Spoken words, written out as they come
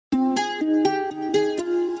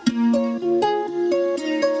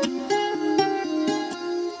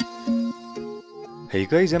Hey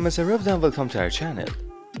guys, I'm Revdeo and welcome to our channel.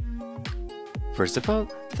 First of all,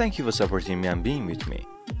 thank you for supporting me and being with me.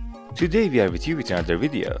 Today we are with you with another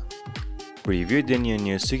video. Review the new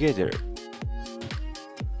news together.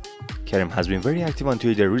 Kerem has been very active on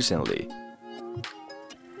Twitter recently.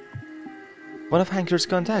 One of Hanker's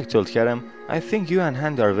contacts told Kerem, "I think you and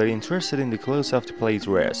Hande are very interested in the clothes of the Plaid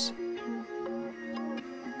dress."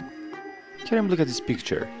 Kerem, look at this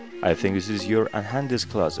picture. I think this is your and Hande's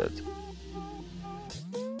closet.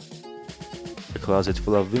 A closet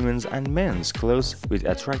full of women's and men's clothes with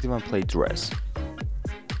attractive and Plaid dress.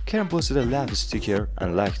 Kerem posted a laugh sticker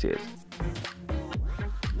and liked it.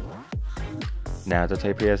 Now that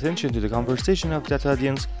I pay attention to the conversation of that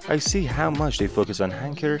audience, I see how much they focus on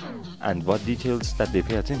Hanker and what details that they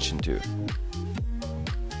pay attention to.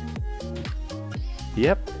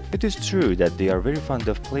 Yep, it is true that they are very fond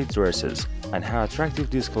of Plaid dresses and how attractive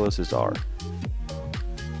these clothes are.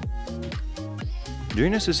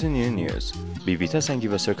 Join us to see new news, be with us and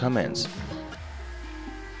give us your comments.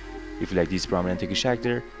 If you like this prominent Turkish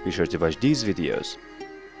actor, be sure to watch these videos.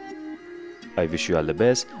 I wish you all the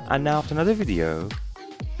best, and now up to another video.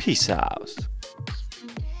 Peace out.